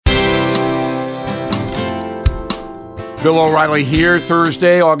Bill O'Reilly here,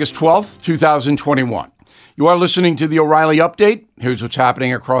 Thursday, August 12th, 2021. You are listening to the O'Reilly Update. Here's what's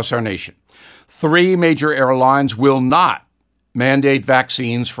happening across our nation. 3 major airlines will not mandate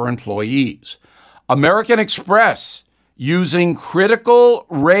vaccines for employees. American Express using critical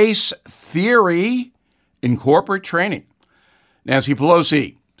race theory in corporate training. Nancy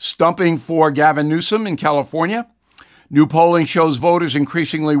Pelosi stumping for Gavin Newsom in California. New polling shows voters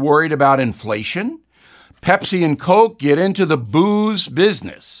increasingly worried about inflation. Pepsi and Coke get into the booze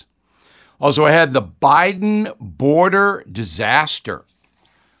business. Also ahead, the Biden border disaster.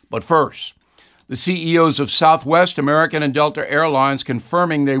 But first, the CEOs of Southwest, American, and Delta Airlines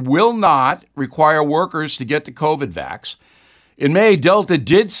confirming they will not require workers to get the COVID vax. In May, Delta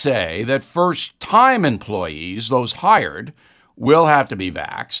did say that first-time employees, those hired, will have to be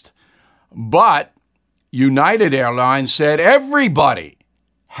vaxxed. But United Airlines said everybody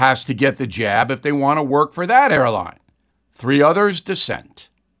has to get the jab if they want to work for that airline. 3 others dissent.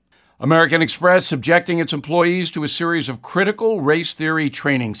 American Express subjecting its employees to a series of critical race theory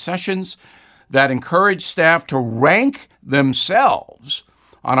training sessions that encourage staff to rank themselves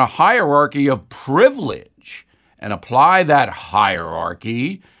on a hierarchy of privilege and apply that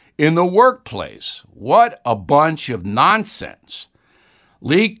hierarchy in the workplace. What a bunch of nonsense.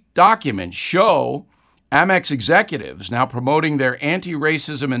 Leaked documents show Amex executives now promoting their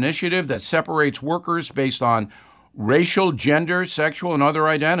anti-racism initiative that separates workers based on racial, gender, sexual, and other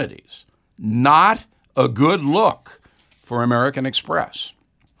identities. Not a good look for American Express.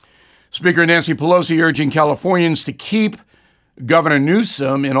 Speaker Nancy Pelosi urging Californians to keep Governor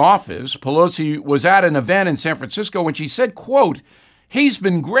Newsom in office. Pelosi was at an event in San Francisco when she said, quote, "He's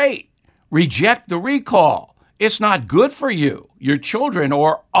been great. Reject the recall. It's not good for you, your children,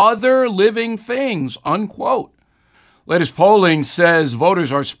 or other living things," unquote. Latest polling says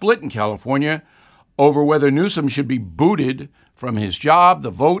voters are split in California over whether Newsom should be booted from his job.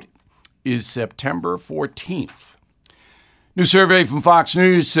 The vote is September 14th. New survey from Fox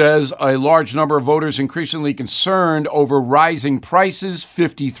News says a large number of voters increasingly concerned over rising prices.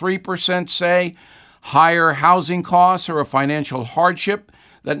 53% say higher housing costs are a financial hardship.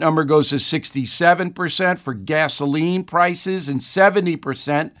 That number goes to 67% for gasoline prices and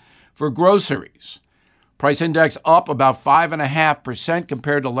 70% for groceries. Price index up about 5.5%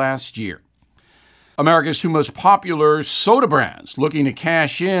 compared to last year. America's 2 most popular soda brands looking to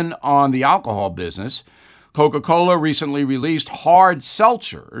cash in on the alcohol business. Coca-Cola recently released hard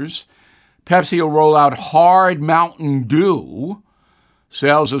seltzers. Pepsi will roll out hard Mountain Dew.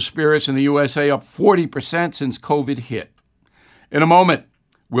 Sales of spirits in the USA up 40% since COVID hit. In a moment,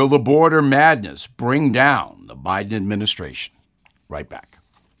 will the border madness bring down the Biden administration? Right back.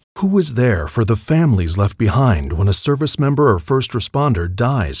 Who is there for the families left behind when a service member or first responder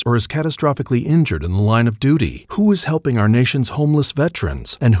dies or is catastrophically injured in the line of duty? Who is helping our nation's homeless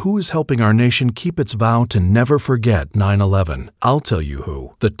veterans? And who is helping our nation keep its vow to never forget 9/11? I'll tell you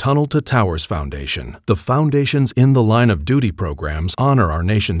who. The Tunnel to Towers Foundation. The foundation's In the Line of Duty programs honor our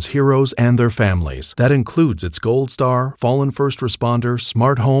nation's heroes and their families. That includes its Gold Star, Fallen First Responder,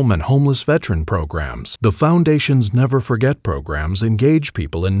 Smart Home, and Homeless Veteran programs. The foundation's Never Forget programs engage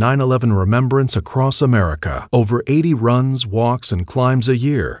people in 9/11 remembrance across America. Over 80 runs, walks, and climbs a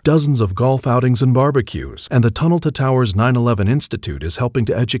year, dozens of golf outings and barbecues, and the Tunnel to Towers 9/11 Institute is helping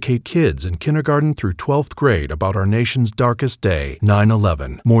to educate kids in kindergarten through 12th grade about our nation's darkest day,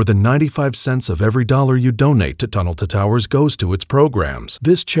 9/11. More than 95 cents of every dollar you donate to Tunnel to Towers goes to its programs.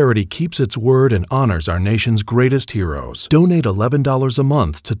 This charity keeps its word and honors our nation's greatest heroes. Donate $11 a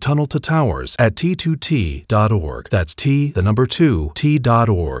month to Tunnel to Towers at T2T.org. That's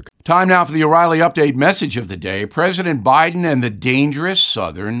T2T.org. Time now for the O'Reilly Update message of the day. President Biden and the dangerous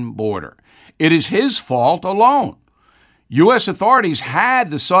southern border. It is his fault alone. U.S. authorities had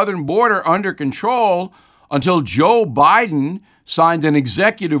the southern border under control until Joe Biden signed an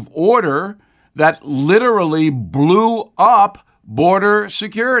executive order that literally blew up border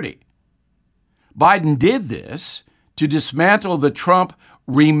security. Biden did this to dismantle the Trump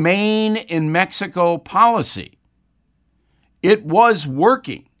Remain in Mexico policy. It was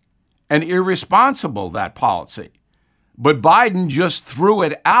working. And irresponsible, that policy. But Biden just threw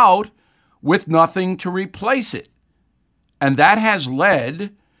it out with nothing to replace it. And that has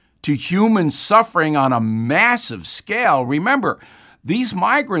led to human suffering on a massive scale. Remember, these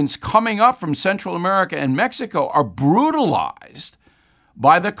migrants coming up from Central America and Mexico are brutalized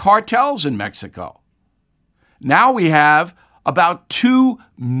by the cartels in Mexico. Now we have about 2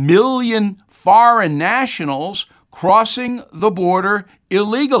 million foreign nationals crossing the border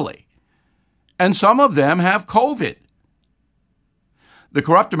illegally. And some of them have COVID. The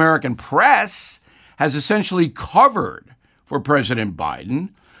corrupt American press has essentially covered for President Biden.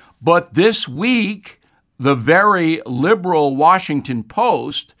 But this week, the very liberal Washington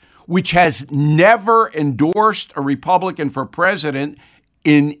Post, which has never endorsed a Republican for president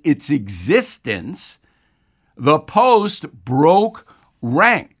in its existence, the Post broke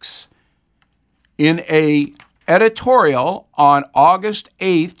ranks. In an editorial on August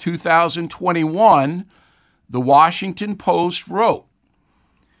 8th, 2021, the Washington Post wrote,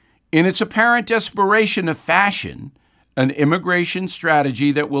 "In its apparent desperation of fashion, an immigration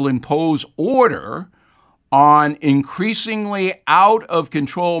strategy that will impose order on increasingly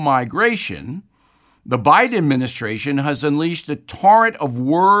out-of-control migration, the Biden administration has unleashed a torrent of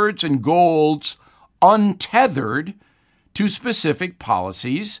words and goals untethered to specific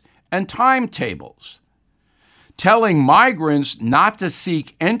policies and timetables, telling migrants not to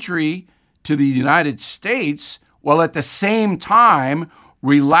seek entry to the United States while at the same time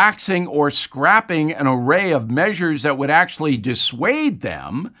relaxing or scrapping an array of measures that would actually dissuade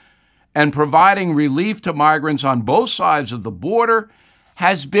them and providing relief to migrants on both sides of the border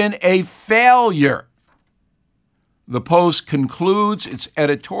has been a failure." The Post concludes its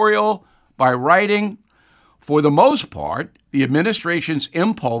editorial by writing, "For the most part, the administration's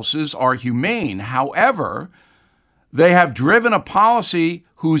impulses are humane. However, they have driven a policy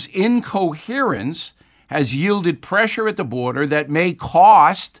whose incoherence has yielded pressure at the border that may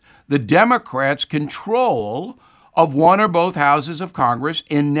cost the Democrats control of one or both houses of Congress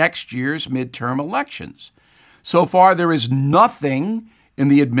in next year's midterm elections. So far, there is nothing in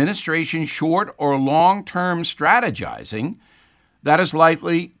the administration's short or long-term strategizing that is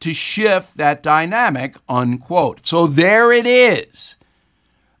likely to shift that dynamic," unquote. So there it is.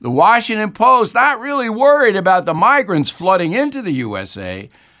 The Washington Post, not really worried about the migrants flooding into the USA.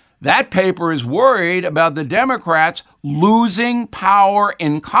 That paper is worried about the Democrats losing power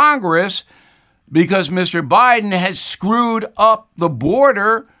in Congress because Mr. Biden has screwed up the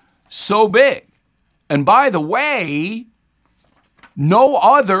border so big. And by the way, no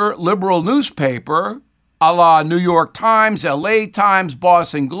other liberal newspaper, a la New York Times, LA Times,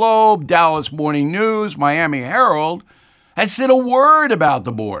 Boston Globe, Dallas Morning News, Miami Herald, has said a word about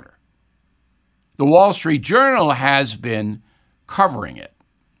the border. The Wall Street Journal has been covering it.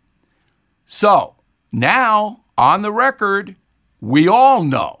 So now, on the record, we all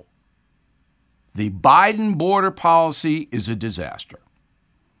know the Biden border policy is a disaster.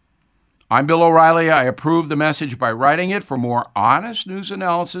 I'm Bill O'Reilly. I approve the message by writing it. For more honest news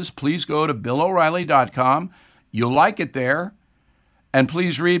analysis, please go to BillO'Reilly.com. You'll like it there. And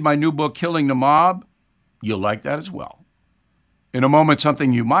please read my new book, Killing the Mob. You'll like that as well. In a moment,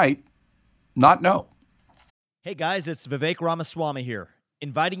 something you might not know. Hey guys, it's Vivek Ramaswamy here,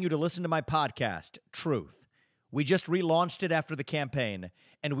 inviting you to listen to my podcast, Truth. We just relaunched it after the campaign,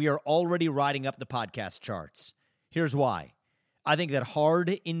 and we are already riding up the podcast charts. Here's why. I think that hard,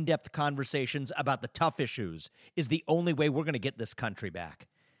 in-depth conversations about the tough issues is the only way we're going to get this country back.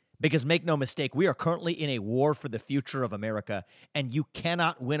 Because make no mistake, we are currently in a war for the future of America, and you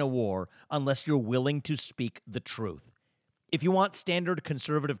cannot win a war unless you're willing to speak the truth. If you want standard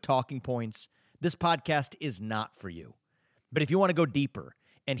conservative talking points, this podcast is not for you. But if you want to go deeper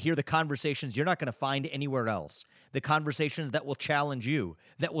and hear the conversations you're not going to find anywhere else, the conversations that will challenge you,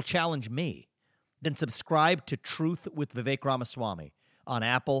 that will challenge me, then subscribe to Truth with Vivek Ramaswamy on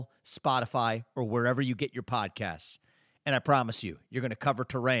Apple, Spotify, or wherever you get your podcasts. And I promise you, you're going to cover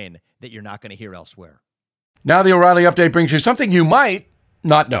terrain that you're not going to hear elsewhere. Now the O'Reilly Update brings you something you might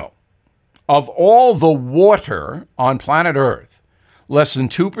not know. Of all the water on planet Earth, less than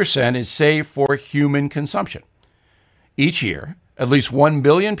 2% is safe for human consumption. Each year, at least 1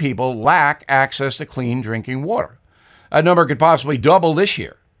 billion people lack access to clean drinking water. That number could possibly double this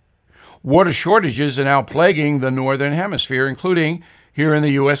year. Water shortages are now plaguing the Northern Hemisphere, including here in the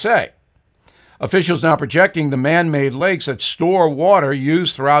USA. Officials now projecting the man-made lakes that store water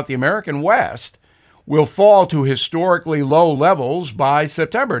used throughout the American West will fall to historically low levels by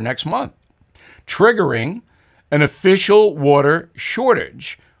September next month, triggering an official water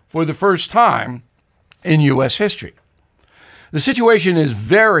shortage for the first time in U.S. history. The situation is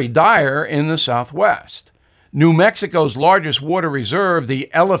very dire in the Southwest. New Mexico's largest water reserve, the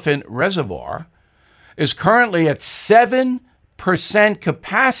Elephant Reservoir, is currently at 7%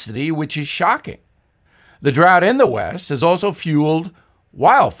 capacity, which is shocking. The drought in the West has also fueled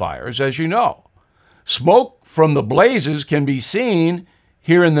wildfires, as you know. Smoke from the blazes can be seen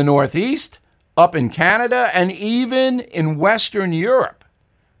here in the Northeast, up in Canada, and even in Western Europe.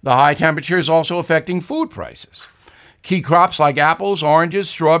 The high temperature is also affecting food prices. Key crops like apples, oranges,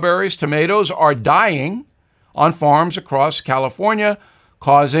 strawberries, tomatoes are dying on farms across California,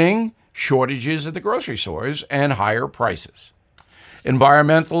 causing shortages at the grocery stores, and higher prices.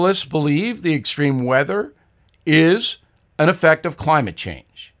 Environmentalists believe the extreme weather is an effect of climate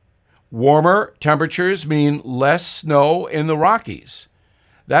change. Warmer temperatures mean less snow in the Rockies.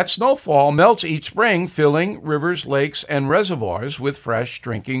 That snowfall melts each spring, filling rivers, lakes, and reservoirs with fresh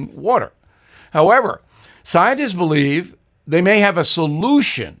drinking water. However, scientists believe they may have a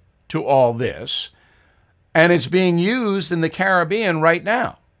solution to all this, and it's being used in the Caribbean right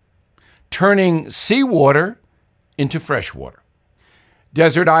now, turning seawater into fresh water.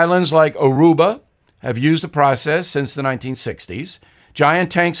 Desert islands like Aruba have used the process since the 1960s.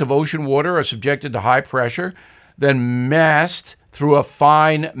 Giant tanks of ocean water are subjected to high pressure, then masked through a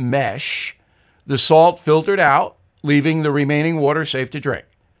fine mesh, the salt filtered out, leaving the remaining water safe to drink.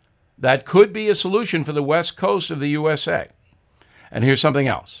 That could be a solution for the west coast of the USA. And here's something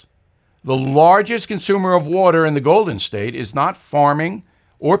else. The largest consumer of water in the Golden State is not farming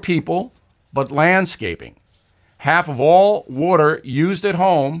or people, but landscaping. Half of all water used at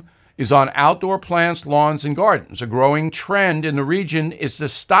home is on outdoor plants, lawns, and gardens. A growing trend in the region is to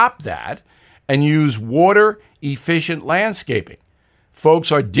stop that and use water-efficient landscaping.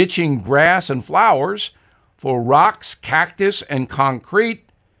 Folks are ditching grass and flowers for rocks, cactus, and concrete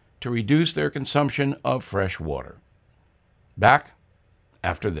to reduce their consumption of fresh water. Back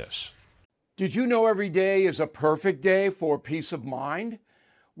after this. Did you know every day is a perfect day for peace of mind?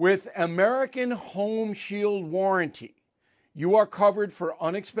 With American Home Shield Warranty, you are covered for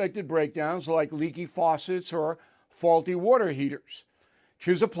unexpected breakdowns like leaky faucets or faulty water heaters.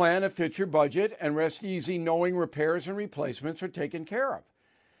 Choose a plan that fits your budget and rest easy knowing repairs and replacements are taken care of.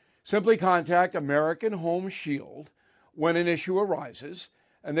 Simply contact American Home Shield when an issue arises,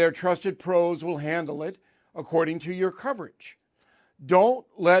 and their trusted pros will handle it according to your coverage. Don't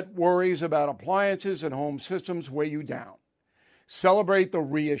let worries about appliances and home systems weigh you down. Celebrate the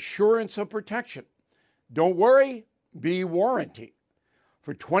reassurance of protection. Don't worry, be warranty.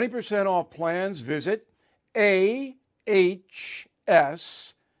 For 20% off plans, visit ahs.com/bill.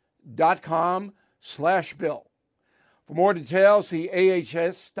 For more details, see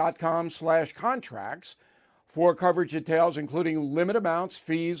ahs.com/contracts for coverage details, including limit amounts,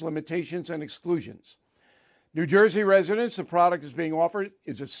 fees, limitations, and exclusions. New Jersey residents, the product is being offered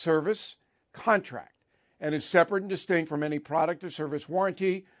is a service contract and is separate and distinct from any product or service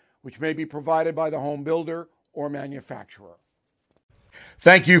warranty, which may be provided by the home builder or manufacturer.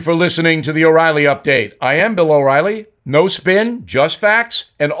 Thank you for listening to the O'Reilly Update. I am Bill O'Reilly. No spin, just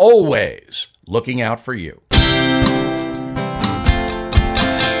facts, and always looking out for you.